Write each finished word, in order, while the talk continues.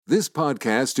This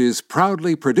podcast is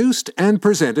proudly produced and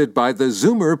presented by the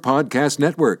Zoomer Podcast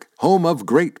Network, home of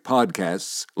great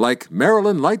podcasts like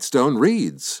Marilyn Lightstone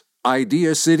Reads,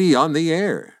 Idea City on the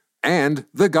Air, and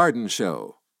The Garden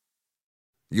Show.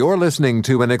 You're listening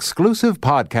to an exclusive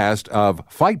podcast of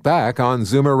Fight Back on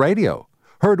Zoomer Radio,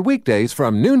 heard weekdays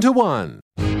from noon to 1.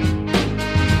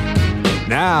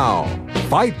 Now,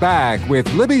 Fight Back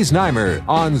with Libby Znaimer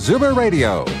on Zoomer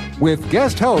Radio with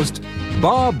guest host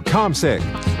Bob Komsic.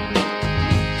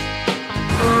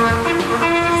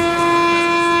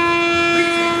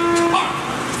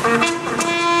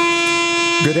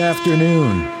 Good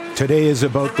afternoon. Today is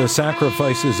about the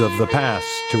sacrifices of the past,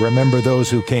 to remember those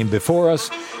who came before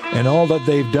us and all that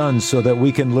they've done so that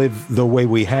we can live the way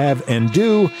we have and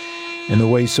do, and the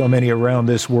way so many around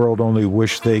this world only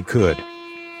wish they could.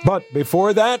 But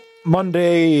before that,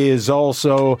 Monday is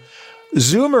also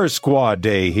Zoomer Squad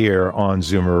Day here on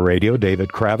Zoomer Radio. David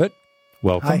Kravitz,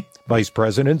 welcome. Hi. Vice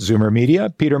President, Zoomer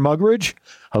Media, Peter Muggeridge.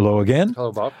 Hello again.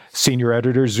 Hello, Bob. Senior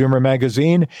Editor, Zoomer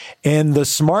Magazine. And the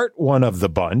smart one of the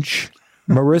bunch,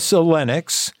 Marissa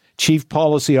Lennox, Chief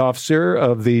Policy Officer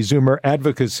of the Zoomer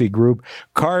Advocacy Group,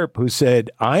 CARP, who said,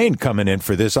 I ain't coming in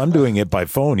for this. I'm doing it by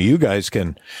phone. You guys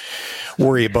can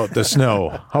worry about the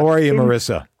snow. How are you,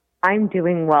 Marissa? I'm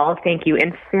doing well, thank you.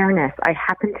 In fairness, I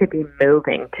happen to be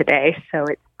moving today, so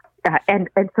it's and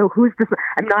so who's this?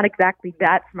 I'm not exactly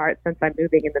that smart since I'm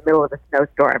moving in the middle of a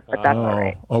snowstorm, but that's all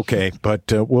right. Okay,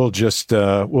 but we'll just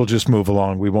move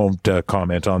along. We won't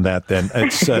comment on that then.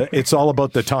 It's all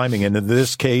about the timing, and in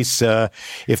this case,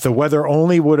 if the weather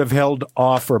only would have held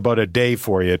off for about a day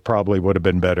for you, it probably would have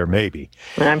been better, maybe.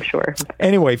 I'm sure.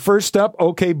 Anyway, first up,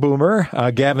 okay, Boomer.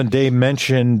 Gavin Day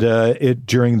mentioned it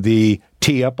during the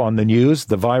tee-up on the news,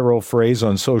 the viral phrase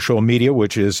on social media,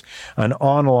 which is an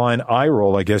online eye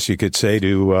roll, I guess you could say,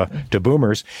 to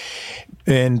boomers.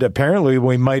 And apparently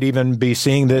we might even be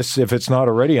seeing this, if it's not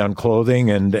already, on clothing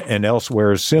and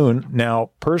elsewhere soon. Now,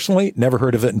 personally, never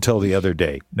heard of it until the other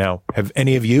day. Now, have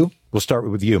any of you? We'll start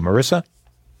with you. Marissa?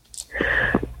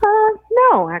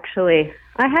 No, actually.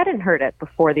 I hadn't heard it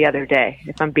before the other day,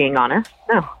 if I'm being honest.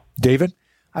 No. David?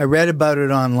 I read about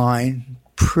it online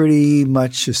pretty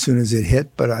much as soon as it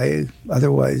hit, but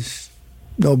otherwise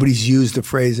nobody's used the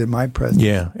phrase in my presence.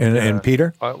 Yeah, and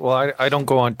Peter? Well, I don't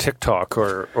go on TikTok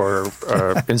or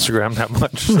Instagram that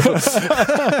much.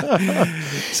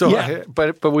 So yeah.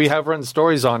 But we have run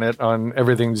stories on it on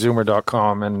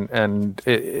everythingzoomer.com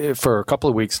and for a couple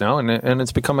of weeks now, and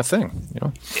it's become a thing. You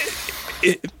know,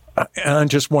 and I'm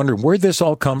just wondering, where'd this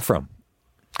all come from?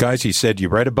 Guys, you said you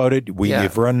read about it.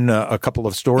 You've run a couple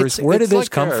of stories. Where did this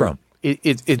come from?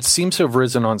 It seems to have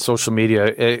risen on social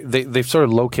media. They've sort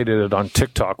of located it on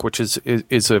TikTok, which is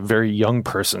a very young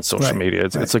person's social media.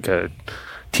 It's like a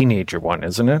teenager one,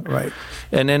 isn't it? Right.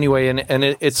 And anyway, and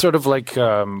it's sort of like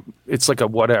it's like a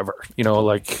whatever, you know,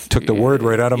 like took the word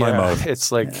right out of my mouth.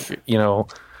 It's like you know,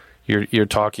 you're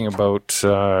talking about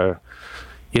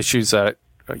issues that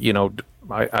you know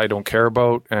I don't care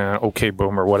about. Okay,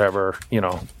 boomer, whatever, you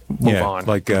know. Move on.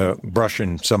 Like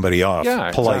brushing somebody off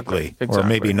politely, exactly. Or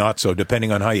maybe not so, depending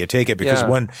on how you take it. Because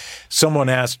when someone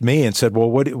asked me and said,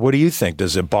 well, what do you think?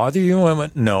 Does it bother you? I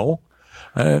went, no.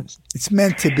 It's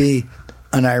meant to be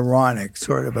an ironic,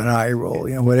 sort of an eye roll.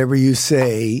 You know, whatever you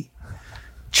say,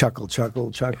 chuckle,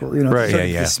 chuckle, chuckle. You know, right, sort of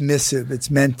dismissive.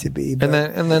 It's meant to be. But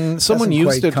and then someone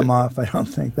used it. Come off. I don't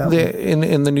think that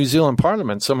in the New Zealand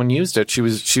Parliament. Someone used it. She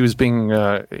was being.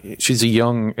 She's a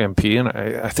young MP, and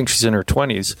I think she's in her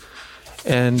 20s,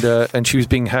 and she was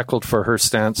being heckled for her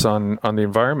stance on the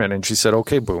environment, and she said,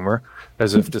 "Okay, boomer,"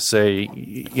 as if to say,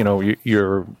 you know,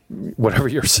 you're whatever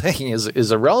you're saying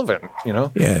is irrelevant. You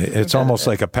know. Yeah, it's almost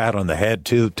like a pat on the head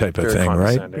too, type of thing,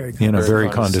 right? Very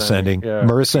condescending. Yeah.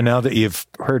 Marissa, now that you've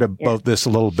heard about this a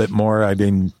little bit more, I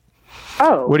mean,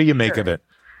 what do you make of it?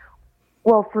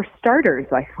 Well, for starters,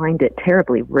 I find it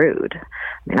terribly rude. I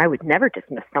mean, I would never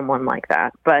dismiss someone like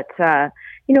that. But,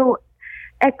 you know,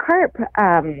 at CARP,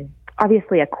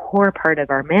 obviously a core part of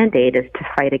our mandate is to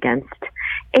fight against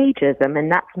ageism,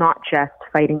 and that's not just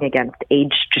fighting against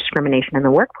age discrimination in the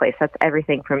workplace. That's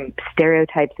everything from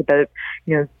stereotypes about,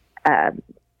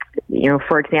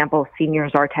 for example,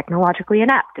 seniors are technologically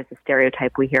inept is a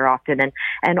stereotype we hear often,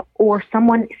 or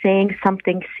someone saying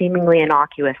something seemingly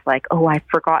innocuous like, "Oh, I've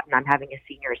forgotten I'm having a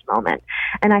seniors moment,"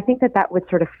 and I think that would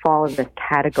sort of fall in this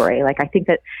category. Like, I think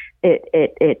that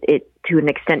it to an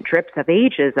extent drips of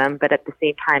ageism, but at the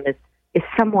same time is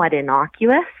somewhat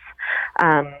innocuous.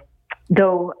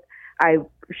 Though I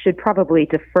should probably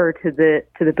defer to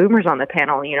the boomers on the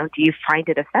panel. You know, do you find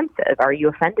it offensive? Are you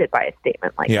offended by a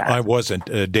statement like that? Yeah, I wasn't.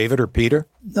 David or Peter?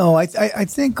 No, I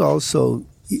think also,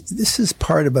 this is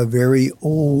part of a very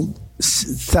old,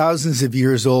 thousands of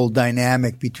years old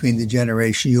dynamic between the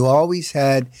generation. You always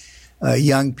had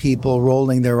young people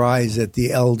rolling their eyes at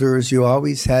the elders. You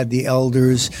always had the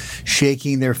elders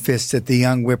shaking their fists at the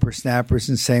young whippersnappers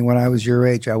and saying, when I was your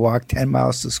age, I walked 10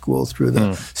 miles to school through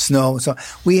the snow. So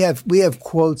we have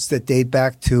quotes that date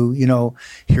back to,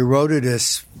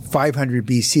 Herodotus, 500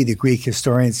 BC, the Greek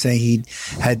historian, saying he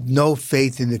had no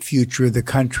faith in the future of the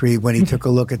country when he took a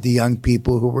look at the young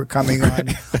people who were coming on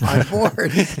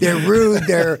board. They're rude,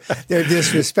 they're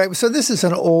disrespectful. So this is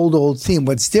an old theme.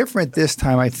 What's different this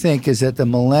time, I think, is that the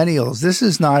millennials, this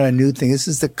is not a new thing. This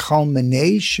is the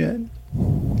culmination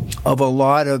of a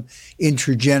lot of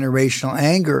intergenerational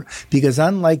anger, because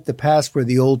unlike the past where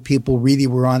the old people really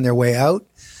were on their way out,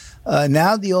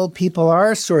 now the old people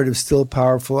are sort of still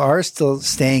powerful, are still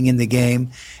staying in the game,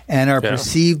 and are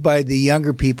perceived by the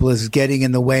younger people as getting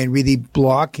in the way and really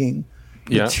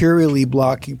materially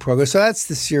blocking progress. So that's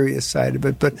the serious side of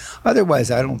it. But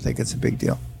otherwise, I don't think it's a big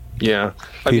deal. Yeah,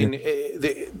 I mean,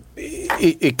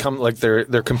 it comes like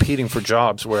they're competing for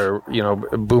jobs where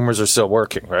boomers are still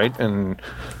working, right? And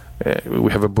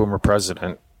we have a boomer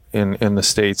president in the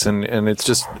States, and it's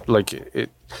just like it.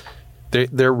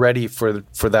 They're ready for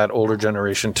that older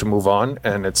generation to move on,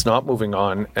 and it's not moving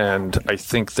on. And I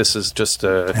think this is just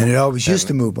and it always used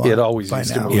to move on. It always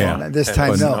used to move on. This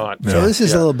time, no. So this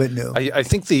is a little bit new. I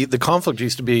think the conflict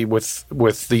used to be with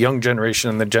the young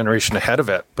generation and the generation ahead of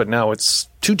it, but now it's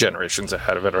 2 generations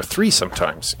ahead of it, or 3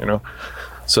 sometimes.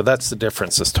 So that's the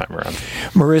difference this time around.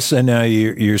 Marissa, now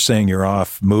you're saying you're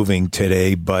off moving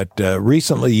today, but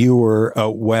recently you were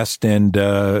out west and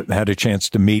had a chance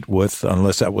to meet with,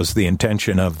 unless that was the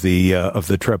intention of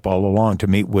the trip all along, to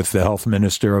meet with the health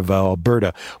minister of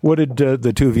Alberta. What did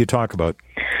the two of you talk about?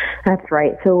 That's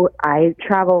right. So I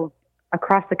travel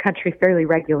across the country fairly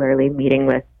regularly, meeting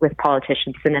with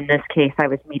politicians, and in this case, I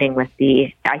did meet with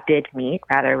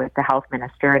the health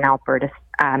minister in Alberta,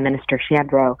 Minister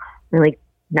Shandro. Really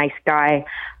nice guy.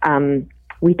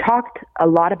 We talked a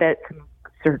lot about some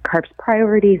sort of CARP's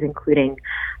priorities, including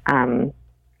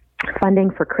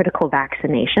funding for critical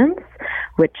vaccinations,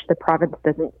 which the province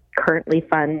doesn't currently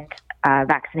fund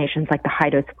vaccinations like the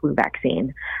high-dose flu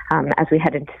vaccine. As we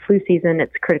head into flu season,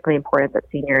 it's critically important that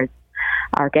seniors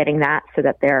are getting that so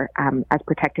that they're as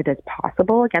protected as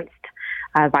possible against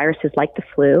viruses like the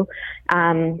flu.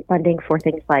 Funding for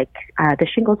things like the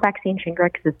shingles vaccine.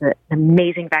 Shingrix is an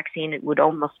amazing vaccine. It would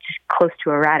almost close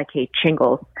to eradicate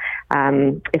shingles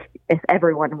if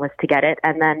everyone was to get it.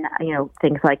 And then,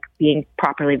 things like being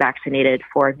properly vaccinated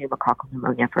for pneumococcal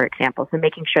pneumonia, for example. So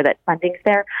making sure that funding's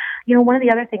there. One of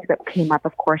the other things that came up,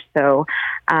 of course, though,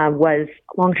 was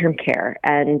long-term care.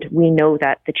 And we know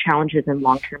that the challenges in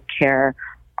long-term care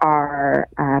are,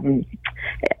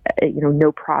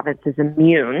 no province is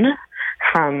immune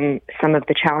from some of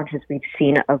the challenges we've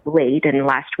seen of late. And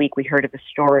last week we heard of a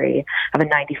story of a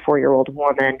 94-year-old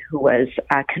woman who was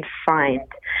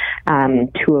confined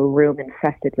to a room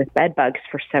infested with bed bugs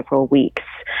for several weeks.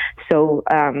 So,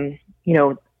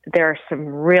 there are some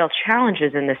real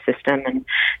challenges in this system, and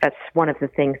that's one of the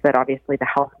things that obviously the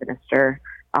health minister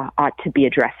ought to be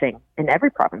addressing in every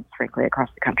province, frankly, across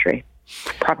the country.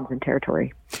 Province and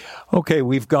territory. Okay,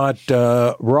 we've got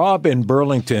Rob in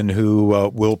Burlington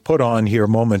who we'll put on here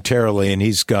momentarily, and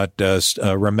he's got a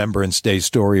Remembrance Day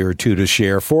story or two to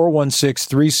share.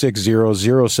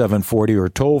 416-360-0740 or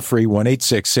toll-free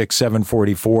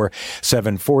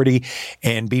 1-866-744-740.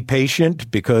 And be patient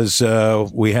because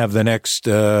we have the next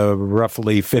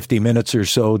roughly 50 minutes or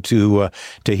so to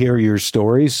hear your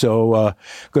stories. So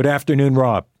good afternoon,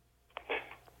 Rob.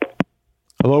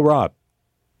 Hello, Rob.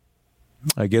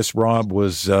 I guess Rob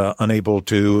was unable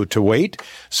to wait,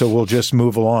 so we'll just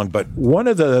move along. But one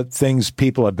of the things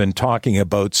people have been talking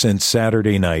about since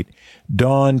Saturday night,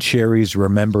 Don Cherry's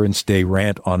Remembrance Day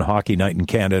rant on Hockey Night in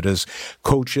Canada's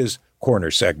Coach's Corner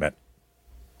segment.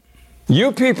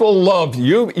 You people love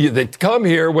you that come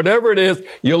here, whatever it is.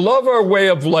 You love our way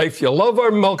of life. You love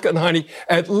our milk and honey.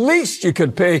 At least you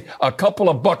could pay a couple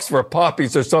of bucks for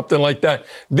poppies or something like that.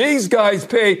 These guys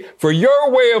pay for your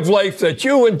way of life that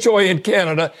you enjoy in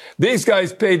Canada. These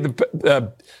guys paid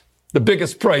the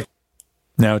biggest price.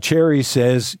 Now, Cherry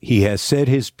says he has said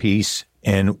his piece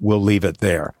and we'll leave it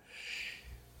there.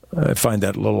 I find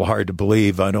that a little hard to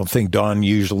believe. I don't think Don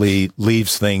usually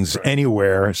leaves things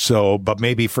anywhere, but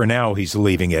maybe for now he's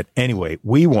leaving it. Anyway,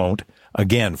 we won't.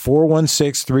 Again,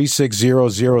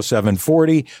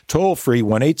 416-360-0740, toll free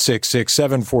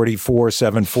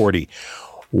 1-866-744-740.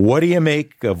 What do you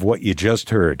make of what you just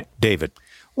heard? David.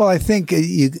 Well, I think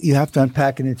you have to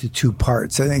unpack it into 2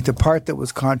 parts. I think the part that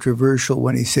was controversial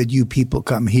when he said, you people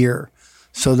come here,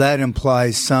 So that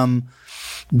implies some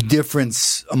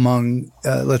difference among,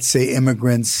 let's say,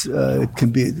 immigrants. It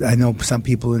can be, I know some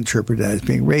people interpret that as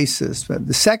being racist. But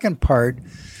the second part,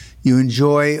 you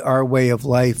enjoy our way of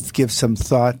life, give some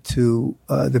thought to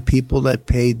the people that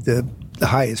paid the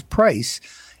highest price,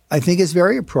 I think is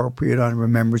very appropriate on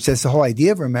Remembrance. That's the whole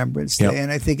idea of Remembrance Day.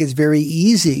 And I think it's very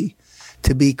easy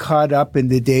to be caught up in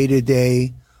the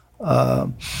day-to-day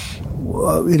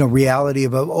reality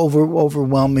of an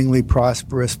overwhelmingly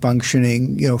prosperous,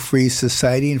 functioning, free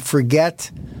society, and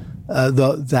forget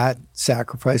that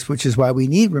sacrifice, which is why we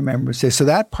need Remembrance Day. So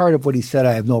that part of what he said,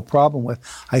 I have no problem with.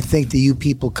 I think that you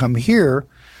people come here.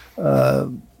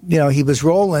 He was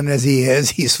rolling as he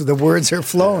is. The words are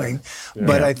flowing,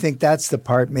 but I think that's the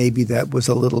part maybe that was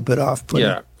a little bit off-putting.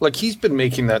 Yeah, like he's been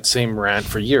making that same rant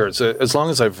for years, as long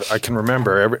as I can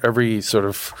remember. Every sort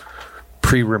of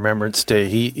pre-Remembrance Day,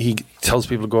 he tells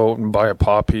people to go out and buy a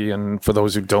poppy, and for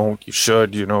those who don't, you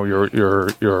should.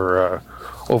 You're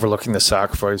overlooking the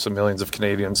sacrifice of millions of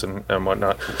Canadians and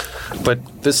whatnot.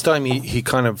 But this time he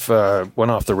kind of went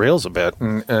off the rails a bit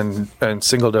and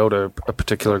singled out a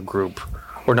particular group.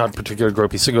 Or not a particular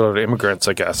group. He singled out immigrants,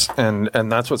 I guess, and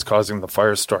that's what's causing the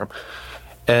firestorm.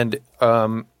 And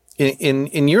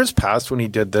in years past, when he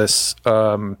did this,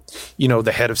 the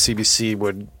head of CBC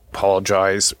would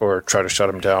apologize or try to shut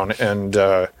him down, and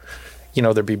there'd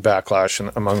be backlash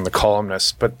among the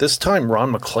columnists. But this time,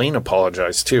 Ron MacLean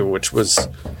apologized too, which was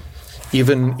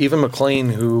even MacLean,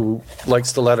 who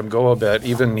likes to let him go a bit.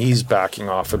 Even he's backing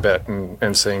off a bit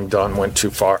and saying Don went too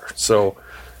far. So.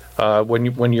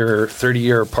 When your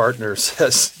 30-year partner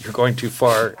says you're going too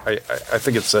far, I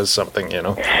think it says something,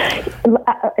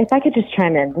 If I could just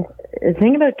chime in, the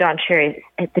thing about Don Cherry,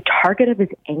 the target of his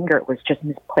anger was just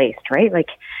misplaced, right? Like,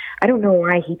 I don't know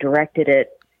why he directed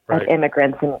it at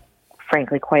immigrants, and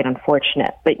frankly, quite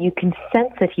unfortunate. But you can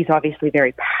sense that he's obviously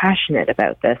very passionate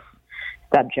about this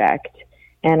subject,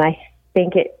 and I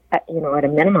think it, at a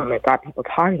minimum, it got people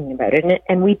talking about it,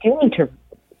 and we do need to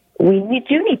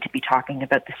be talking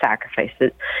about the sacrifice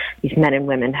that these men and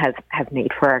women have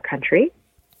made for our country.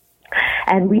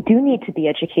 And we do need to be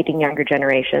educating younger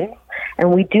generations.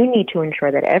 And we do need to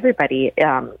ensure that everybody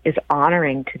is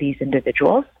honoring to these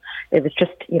individuals. It was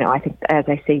just, I think, as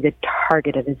I say, the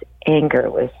target of his anger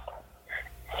was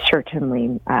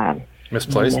certainly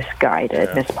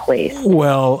misguided, misplaced.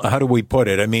 Well, how do we put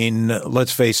it? I mean,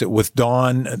 let's face it, with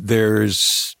Don,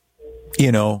 there's,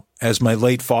 as my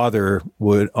late father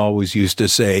would always used to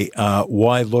say,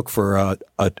 why look for a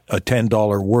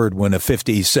 $10 word when a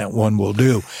 50-cent one will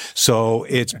do? So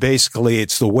it's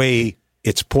the way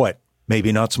it's put.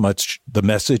 Maybe not so much the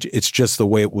message. It's just the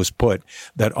way it was put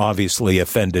that obviously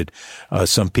offended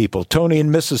some people. Tony in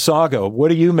Mississauga, what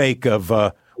do you make of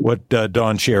what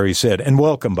Don Cherry said? And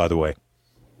welcome, by the way.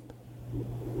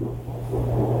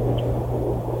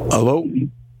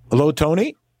 Hello,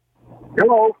 Tony?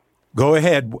 Hello. Go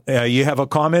ahead. You have a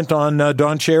comment on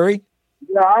Don Cherry?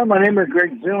 Yeah, my name is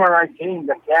Greg Zoomer. I came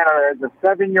to Canada as a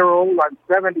 7-year-old. I'm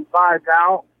 75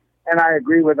 now, and I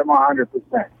agree with him 100%.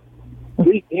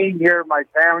 We came here, my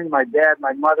family, my dad,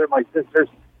 my mother, my sisters,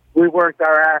 we worked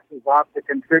our asses off to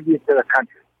contribute to the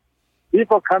country.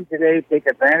 People come today, take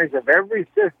advantage of every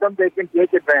system they can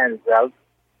take advantage of,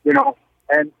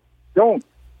 and don't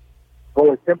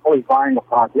go simply buying a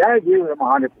coffee. I agree with him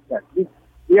 100%.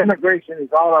 The immigration is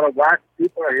all out of whack.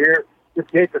 People are here to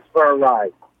take us for a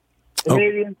ride.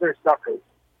 Canadians are suckers.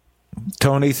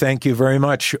 Tony, thank you very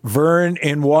much. Vern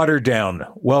in Waterdown,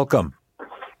 welcome.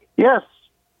 Yes.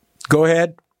 Go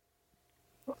ahead.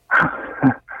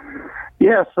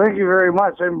 Yes, thank you very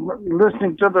much. I'm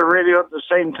listening to the radio at the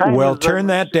same time. Well, turn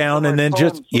that down and then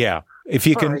if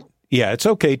you can. Yeah, it's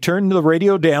okay. Turn the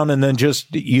radio down and then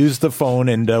just use the phone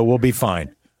and we'll be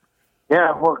fine.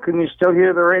 Yeah, well, can you still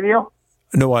hear the radio?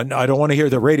 No, I don't want to hear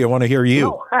the radio. I want to hear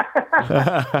you.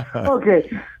 No. Okay.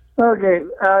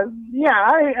 I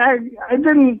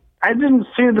didn't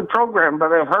see the program,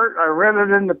 but I read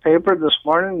it in the paper this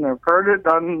morning. I've heard it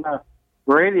on the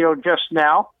radio just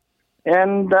now,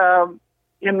 and I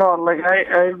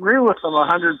agree with them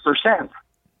 100%.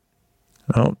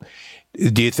 Well,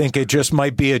 do you think it just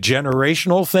might be a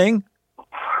generational thing?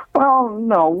 Well,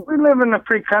 no. We live in a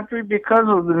free country because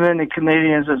of the many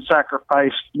Canadians that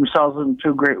sacrificed themselves in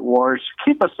 2 great wars to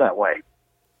keep us that way.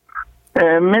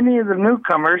 And many of the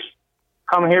newcomers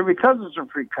come here because it's a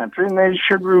free country, and they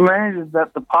should be reminded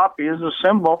that the poppy is a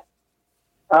symbol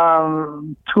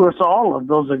to us all of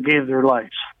those that gave their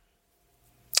lives.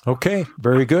 Okay,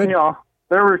 very good.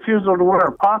 Their refusal to wear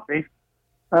a poppy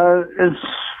is,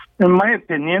 in my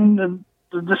opinion,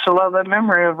 to disallow that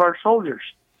memory of our soldiers.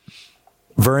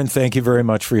 Vern, thank you very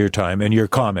much for your time and your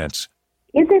comments.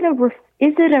 Is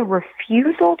it a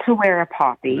refusal to wear a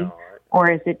poppy,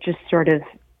 or is it just sort of,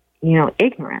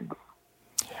 ignorance?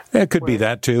 It could be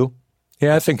that too.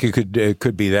 Yeah, I think it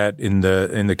could be that in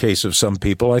the case of some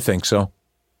people. I think so.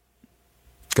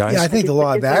 Guys? Yeah, I think the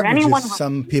law of averages,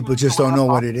 some people just don't know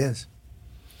what it is.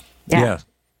 Yeah.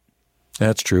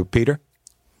 That's true. Peter?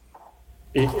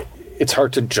 It's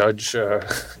hard to judge.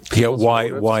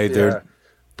 Why they're...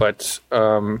 But,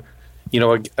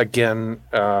 again,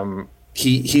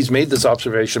 he's made this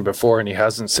observation before, and he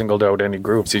hasn't singled out any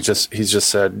groups. He's just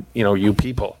said, you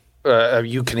people.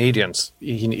 You Canadians.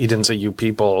 He didn't say you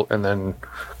people and then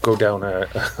go down No,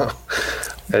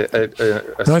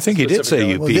 I think he did say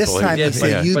you people. This time he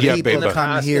said you people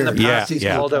come here. In the past, he's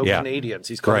called out Canadians.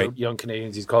 He's called out young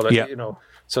Canadians. He's called out,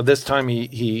 So this time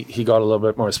he got a little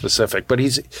bit more specific. But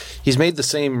he's made the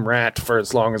same rant for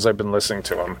as long as I've been listening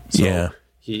to him. So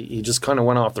he just kind of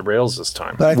went off the rails this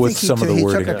time. But I with think some of the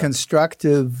wording. He took a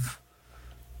constructive...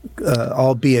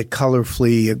 albeit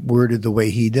colorfully worded the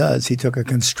way he does, he took a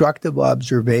constructive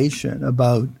observation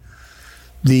about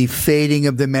the fading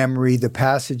of the memory, the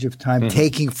passage of time,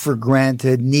 taking for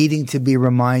granted, needing to be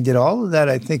reminded. All of that,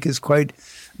 I think, is quite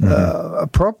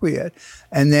appropriate.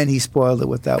 And then he spoiled it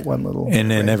with that one little... And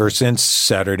then ever since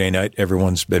Saturday night,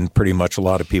 everyone's been pretty much a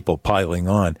lot of people piling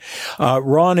on.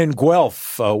 Ron in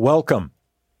Guelph, welcome.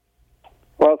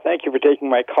 Well, thank you for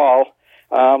taking my call.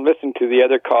 Listen to the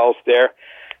other calls there.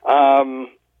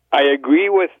 I agree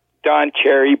with Don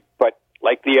Cherry, but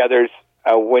like the others,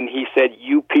 when he said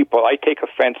you people, I take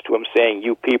offense to him saying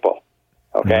you people.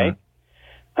 Okay?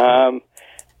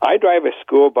 I drive a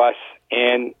school bus,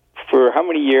 and for how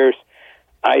many years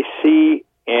I see,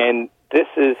 and this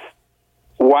is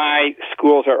why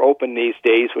schools are open these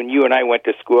days. When you and I went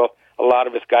to school, a lot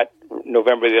of us got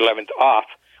November the 11th off,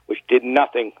 which did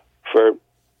nothing for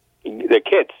the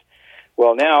kids.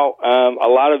 Well, now a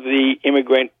lot of the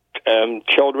immigrant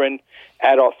children,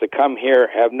 adults that come here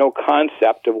have no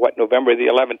concept of what November the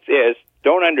 11th is,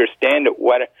 don't understand it.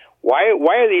 Why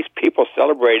are these people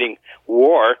celebrating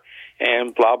war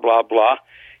and blah, blah, blah?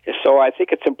 And so I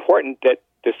think it's important that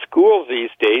the schools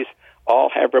these days all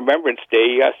have Remembrance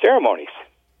Day ceremonies.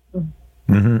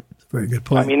 Mm-hmm. That's a very good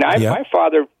point. I mean, my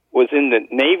father was in the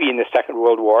Navy in the Second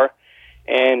World War,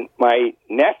 and my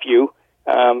nephew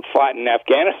fought in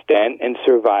Afghanistan and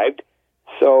survived.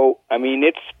 So, I mean,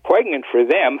 it's poignant for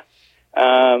them,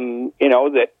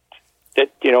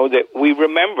 that we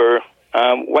remember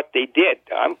what they did.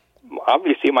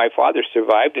 Obviously, my father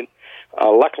survived, and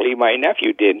luckily my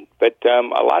nephew did, but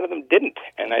a lot of them didn't.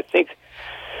 And I think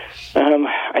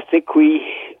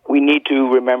we need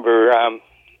to remember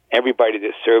everybody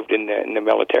that served in the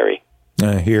military.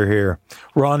 Hear, hear.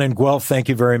 Ron and Guelph, thank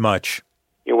you very much.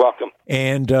 You're welcome.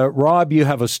 And Rob, you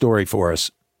have a story for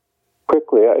us.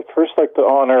 Quickly, I'd first like to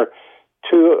honor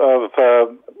two of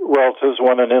relatives,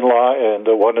 one an in-law and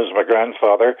one is my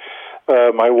grandfather.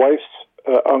 My wife's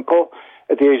uncle,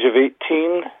 at the age of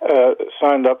 18,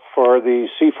 signed up for the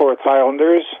Seaforth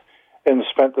Highlanders and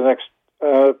spent the next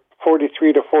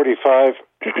 43 to 45,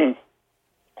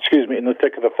 in the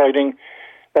thick of the fighting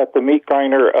at the meat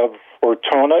grinder of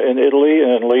Ortona in Italy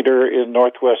and later in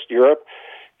Northwest Europe.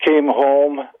 Came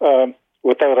home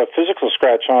without a physical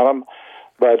scratch on him,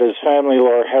 but as family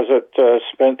lore has it,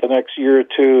 spent the next year or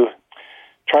two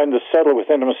trying to settle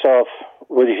within himself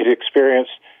what he'd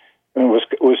experienced, and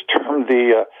was termed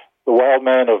the wild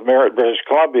man of Merritt, British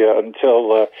Columbia,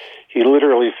 until he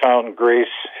literally found Grace,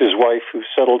 his wife, who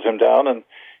settled him down, and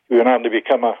he went on to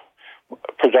become a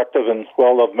productive and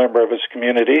well-loved member of his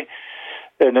community.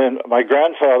 And then my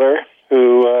grandfather,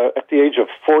 who at the age of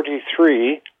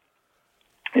 43,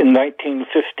 in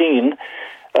 1915,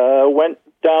 went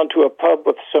down to a pub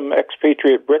with some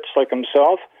expatriate Brits like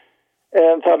himself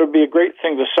and thought it would be a great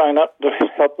thing to sign up to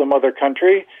help the mother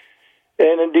country.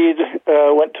 And indeed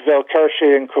went to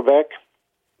Valcartier in Quebec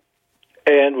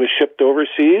and was shipped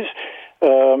overseas.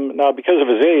 Now, because of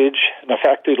his age, and the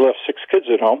fact he'd left 6 kids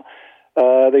at home,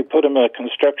 they put him in a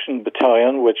construction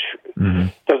battalion, which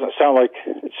doesn't sound like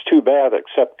it's too bad,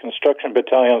 except construction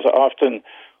battalions often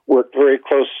worked very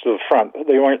close to the front.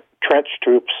 They weren't trench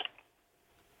troops,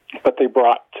 but they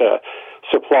brought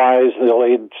supplies. They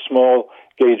laid small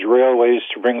gauge railways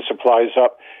to bring supplies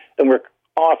up, and were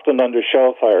often under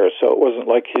shell fire, so it wasn't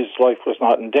like his life was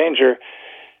not in danger.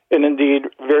 And indeed,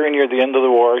 very near the end of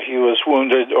the war, he was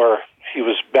wounded, or he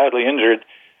was badly injured,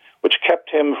 which kept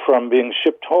him from being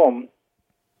shipped home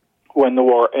when the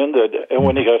war ended. And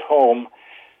when he got home,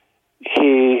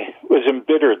 he was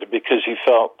embittered because he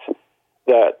felt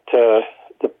that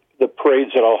the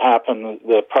parades that all happened,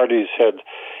 the parties had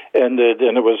and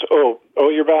it was, oh,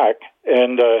 you're back.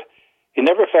 And he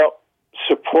never felt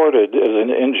supported as an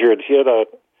injured. He had a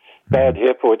bad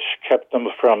hip, which kept him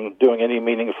from doing any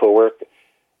meaningful work.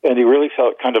 And he really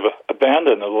felt kind of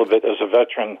abandoned a little bit as a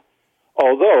veteran,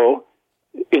 although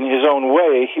in his own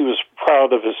way, he was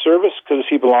proud of his service because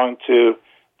he belonged to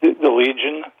the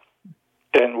Legion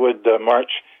and would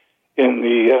march in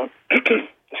the,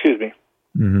 excuse me,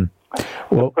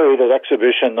 well, parade at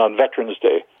exhibition on Veterans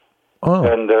Day. Oh.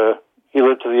 And he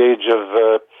lived to the age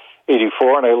of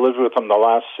 84, and I lived with him the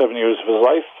last 7 years of his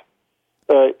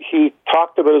life. He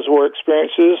talked about his war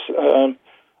experiences.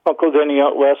 Uncle Denny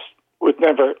out west would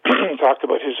never talk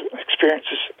about his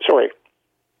experiences. Sorry.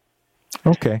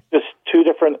 Okay. Just two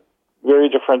very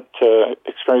different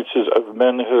experiences of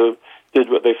men who did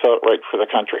what they felt right for the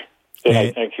country. And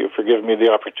I thank you for giving me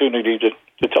the opportunity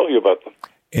to tell you about them.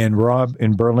 And Rob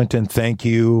in Burlington, thank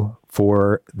you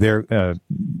for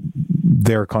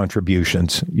their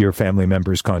contributions, your family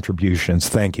members' contributions.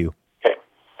 Thank you. Okay.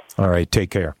 All right, take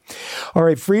care. All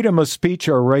right, freedom of speech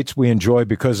are rights we enjoy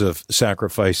because of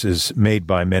sacrifices made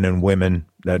by men and women,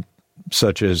 that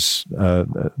such as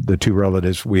the two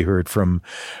relatives we heard from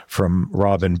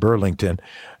Rob in Burlington,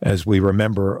 as we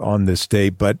remember on this day.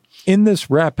 But in this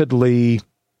rapidly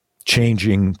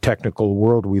changing technical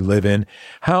world we live in,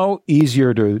 how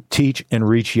easier to teach and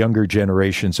reach younger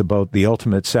generations about the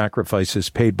ultimate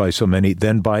sacrifices paid by so many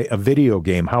than by a video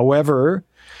game. However,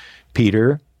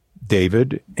 Peter,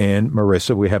 David, and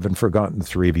Marissa, we haven't forgotten the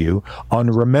three of you, on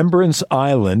Remembrance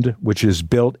Island, which is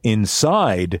built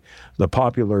inside the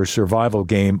popular survival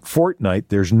game Fortnite,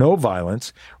 there's no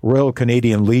violence. Royal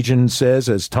Canadian Legion says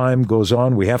as time goes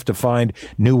on, we have to find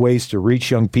new ways to reach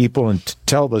young people and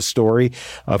tell the story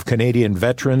of Canadian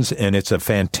veterans, and it's a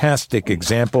fantastic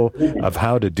example of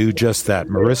how to do just that.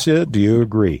 Marissa, do you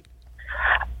agree?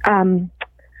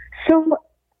 So,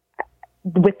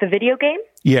 with the video game?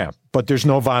 Yeah, but there's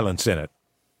no violence in it.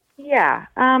 Yeah.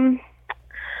 I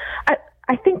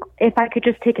think if I could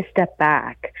just take a step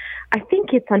back, I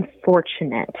think it's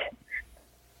unfortunate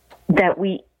that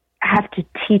we have to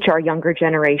teach our younger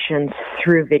generations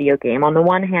through video game. On the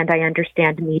one hand, I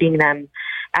understand meeting them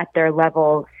at their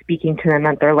level, speaking to them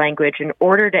at their language in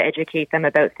order to educate them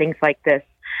about things like this.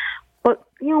 But,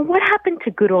 what happened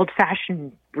to good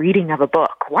old-fashioned reading of a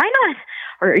book? Why not?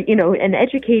 Or, and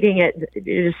educating it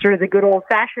is sort of the good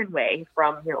old-fashioned way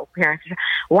from, parents.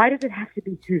 Why does it have to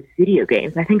be through video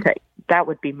games? I think that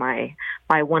would be my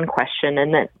one question.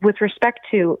 And that with respect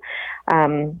to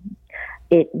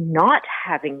it not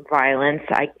having violence,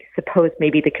 I suppose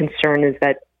maybe the concern is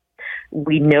that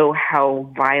we know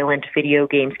how violent video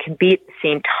games can be. At the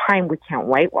same time, we can't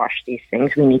whitewash these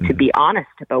things. We need to be honest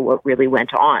about what really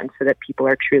went on so that people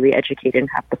are truly educated and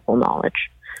have the full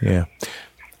knowledge. Yeah.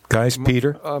 Guys,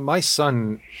 Peter? My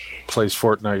son plays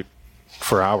Fortnite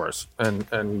for hours,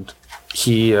 and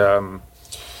he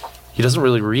doesn't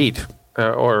really read,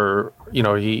 or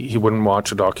he wouldn't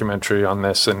watch a documentary on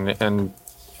this, and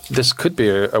this could be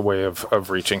a way of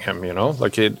reaching him.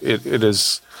 Like it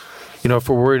is. If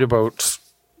we're worried about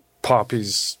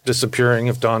poppies disappearing,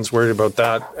 if Don's worried about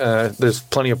that, there's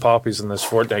plenty of poppies in this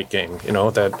Fortnite game.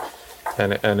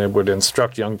 And it would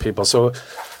instruct young people. So.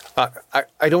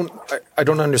 I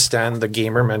don't understand the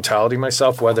gamer mentality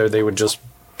myself, whether they would just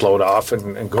blow it off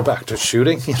and go back to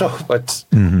shooting, but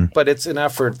it's an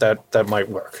effort that might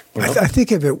work. I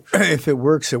think if it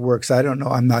works, it works. I don't know.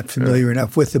 I'm not familiar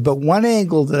enough with it. But one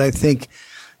angle that I think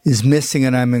is missing,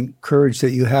 and I'm encouraged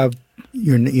that you have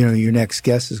your next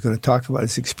guest is going to talk about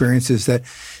his experiences, that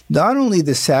not only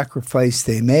the sacrifice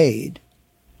they made,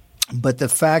 but the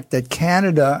fact that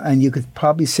Canada, and you could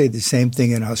probably say the same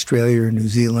thing in Australia or New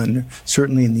Zealand,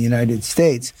 certainly in the United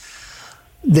States,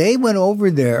 they went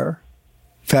over there,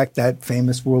 in fact, that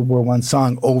famous World War I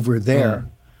song, Over There,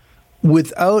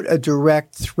 without a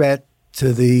direct threat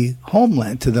to the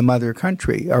homeland, to the mother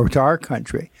country, or to our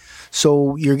country.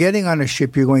 So you're getting on a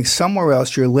ship, you're going somewhere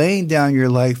else, you're laying down your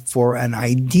life for an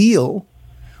ideal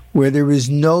where there is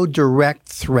no direct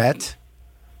threat,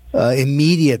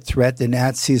 immediate threat. The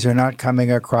Nazis are not coming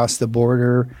across the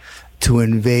border to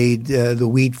invade the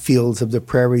wheat fields of the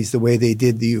prairies the way they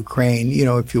did the Ukraine,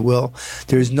 if you will.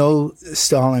 There's no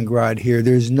Stalingrad here.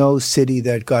 There's no city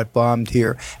that got bombed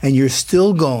here. And you're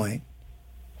still going.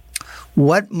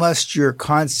 What must your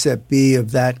concept be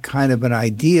of that kind of an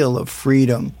ideal of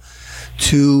freedom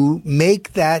to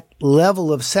make that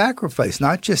level of sacrifice,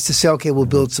 not just to say, okay, we'll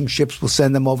build some ships, we'll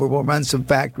send them over, we'll run some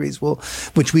factories,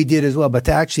 which we did as well, but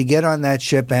to actually get on that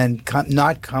ship and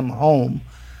not come home,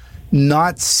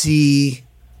 not see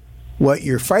what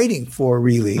you're fighting for,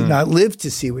 really, not live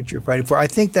to see what you're fighting for. I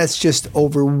think that's just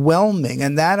overwhelming.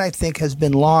 And that, I think, has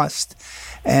been lost.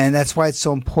 And that's why it's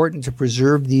so important to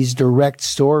preserve these direct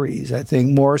stories, I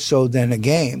think, more so than a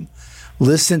game.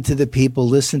 Listen to people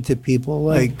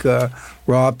like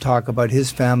Rob talk about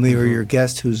his family, or your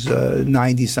guest who's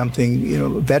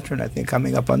 90-something, veteran, I think,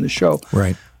 coming up on the show.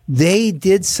 Right. They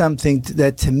did something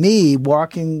that, to me,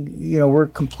 walking, we're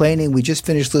complaining. We just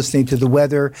finished listening to the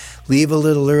weather. Leave a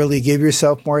little early. Give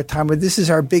yourself more time. But this is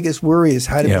our biggest worry, is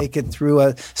how to make it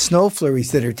through snow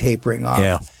flurries that are tapering off.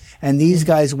 Yeah. And these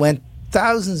guys went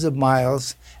thousands of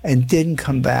miles and didn't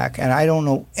come back. And I don't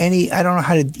know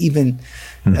how to even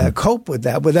cope with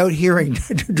that without hearing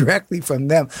directly from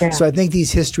them. Yeah. So I think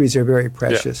these histories are very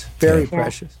precious, very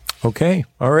precious. Okay.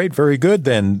 All right. Very good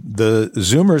then. The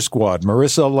Zoomer Squad,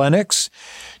 Marissa Lennox,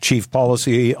 Chief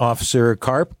Policy Officer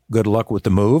CARP. Good luck with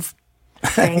the move.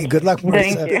 Good luck,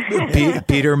 Marissa.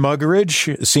 Peter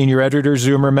Muggeridge, Senior Editor,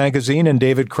 Zoomer Magazine, and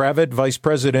David Kravitz, Vice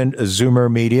President,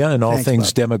 Zoomer Media, and all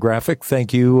things Bob. Demographic.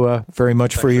 Thank you very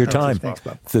much for your time. Thanks,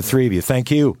 Bob. The three of you. Thank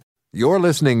you. You're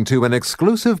listening to an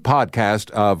exclusive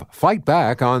podcast of Fight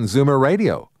Back on Zoomer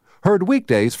Radio. Heard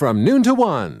weekdays from noon to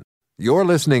 1. You're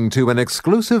listening to an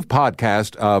exclusive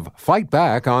podcast of Fight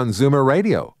Back on Zoomer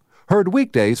Radio. Heard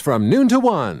weekdays from noon to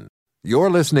 1. You're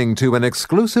listening to an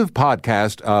exclusive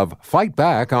podcast of Fight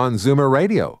Back on Zoomer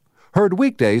Radio. Heard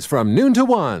weekdays from noon to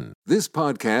 1. This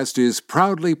podcast is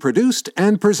proudly produced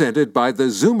and presented by the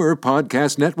Zoomer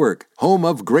Podcast Network, home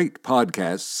of great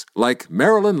podcasts like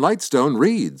Marilyn Lightstone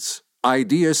Reads,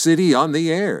 Idea City on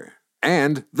the Air,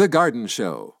 and The Garden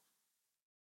Show.